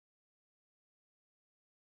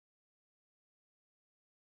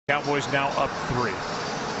Cowboys now up 3.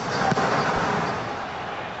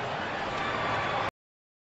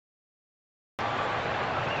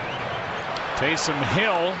 Taysom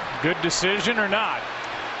Hill, good decision or not?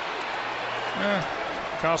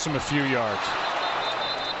 Cost him a few yards.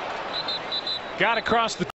 Got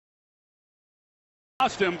across the.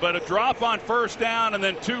 Lost him, but a drop on first down and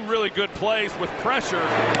then 2 really good plays with pressure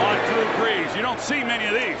on Drew Brees. You don't see many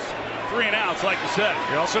of these 3 and outs, like you said.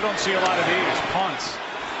 You also don't see a lot of these punts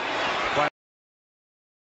by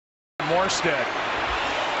Morstead,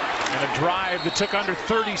 and a drive that took under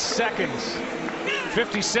 30 seconds.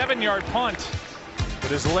 57-yard punt,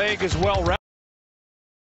 but his leg is well wrapped.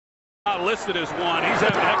 Not listed as one. He's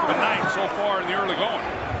having a heck of a night so far in the early going.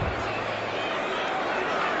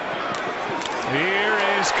 Here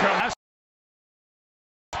is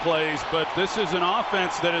plays, but this is an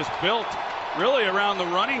offense that is built really around the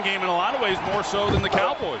running game in a lot of ways, more so than the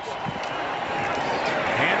Cowboys.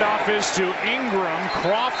 Handoff is to Ingram.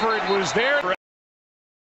 Crawford was there.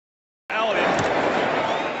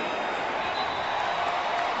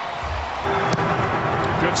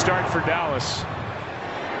 Good start for Dallas.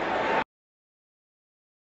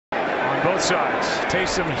 On both sides,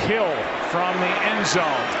 Taysom Hill from the end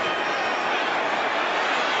zone.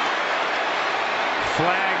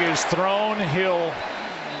 Flag is thrown. Hill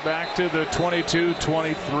back to the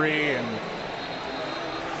 22-23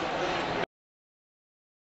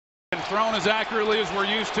 and thrown as accurately as we're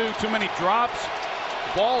used to. Too many drops.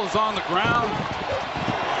 Ball is on the ground.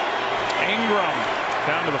 Ingram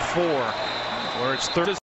down to the 4, where it's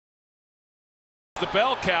third. The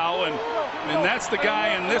bell cow, and that's the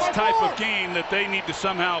guy in this type of game that they need to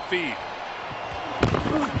somehow feed.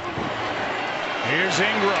 Here's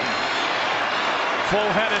Ingram.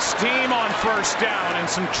 Full head of steam on first down and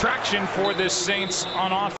some traction for this Saints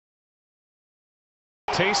on offense.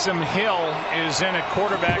 Taysom Hill is in at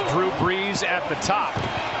quarterback. Drew Brees at the top.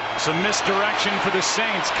 Some misdirection for the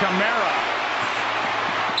Saints. Kamara.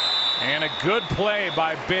 And a good play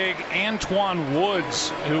by big Antoine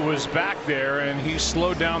Woods, who was back there, and he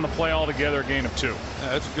slowed down the play altogether, a gain of 2.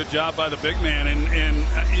 That's a good job by the big man. And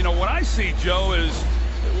you know, what I see, Joe, is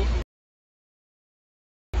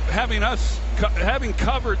having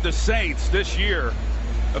covered the Saints this year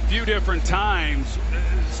a few different times,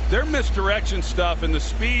 their misdirection stuff and the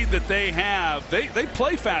speed that they have, they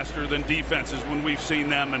play faster than defenses when we've seen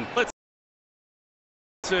them. And let's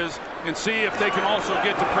and see if they can also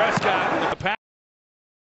get to Prescott with the pass.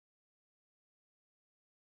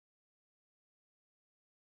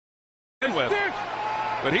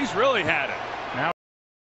 But he's really had it. Now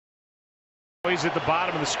he's at the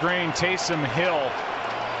bottom of the screen. Taysom Hill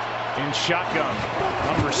in shotgun,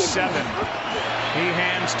 number 7. He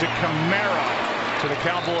hands to Kamara to the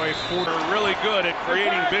Cowboy 4. They're really good at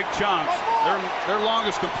creating big chunks. Their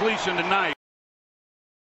longest completion tonight,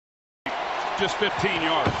 just 15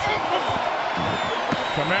 yards.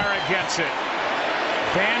 Kamara gets it.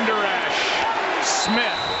 Van Der Esch,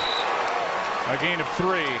 Smith, a gain of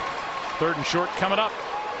 3. 3rd and short coming up.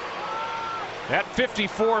 That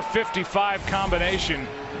 54-55 combination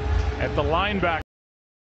at the linebacker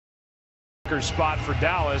spot for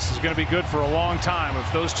Dallas is going to be good for a long time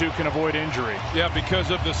if those two can avoid injury. Yeah,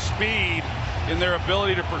 because of the speed in their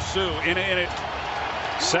ability to pursue. In it.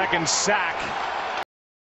 2nd sack.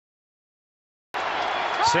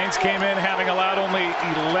 Saints came in having allowed only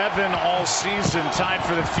 11 all season, tied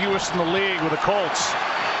for the fewest in the league with the Colts.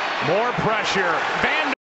 More pressure.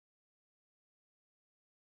 Van